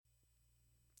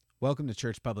Welcome to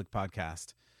Church Public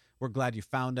Podcast. We're glad you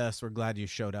found us. We're glad you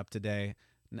showed up today.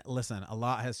 Listen, a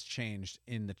lot has changed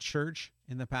in the church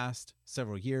in the past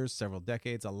several years, several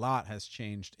decades. A lot has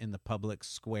changed in the public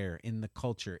square, in the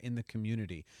culture, in the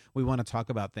community. We want to talk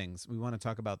about things. We want to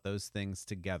talk about those things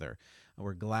together.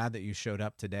 We're glad that you showed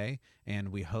up today, and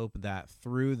we hope that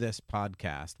through this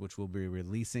podcast, which we'll be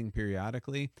releasing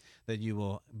periodically, that you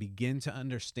will begin to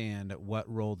understand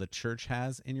what role the church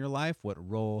has in your life, what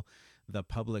role the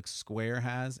public square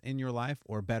has in your life,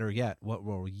 or better yet, what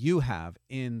role you have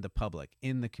in the public,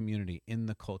 in the community, in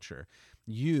the culture.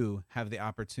 You have the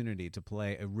opportunity to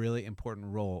play a really important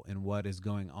role in what is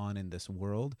going on in this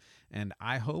world. And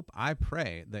I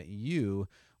pray that you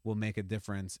will make a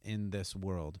difference in this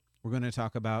world. We're going to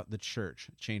talk about the church,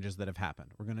 changes that have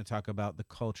happened. We're going to talk about the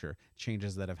culture,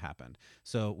 changes that have happened.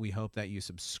 So we hope that you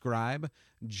subscribe,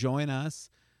 join us,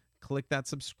 click that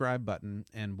subscribe button,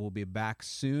 and we'll be back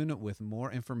soon with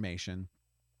more information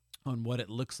on what it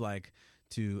looks like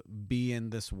to be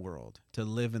in this world, to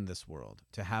live in this world,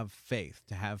 to have faith,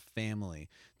 to have family,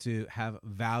 to have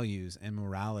values and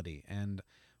morality, and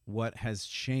what has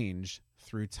changed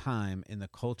through time in the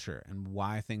culture and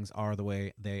why things are the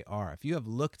way they are. If you have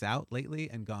looked out lately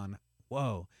and gone,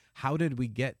 whoa, how did we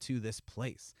get to this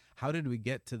place? How did we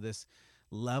get to this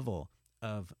level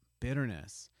of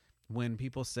bitterness? When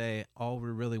people say all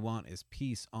we really want is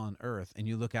peace on earth, and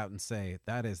you look out and say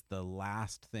that is the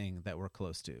last thing that we're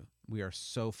close to. We are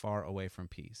so far away from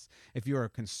peace. If you are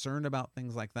concerned about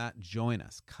things like that, join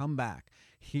us. Come back.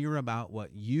 Hear about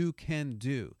what you can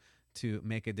do to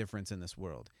make a difference in this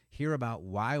world. Hear about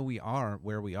why we are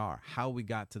where we are, how we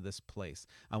got to this place.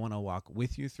 I want to walk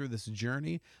with you through this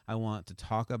journey. I want to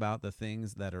talk about the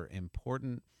things that are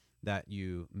important that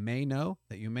you may know,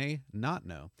 that you may not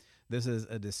know. This is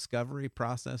a discovery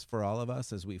process for all of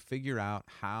us as we figure out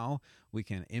how we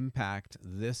can impact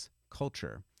this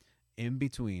culture in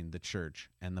between the church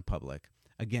and the public.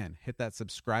 Again, hit that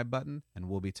subscribe button, and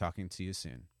we'll be talking to you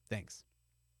soon. Thanks.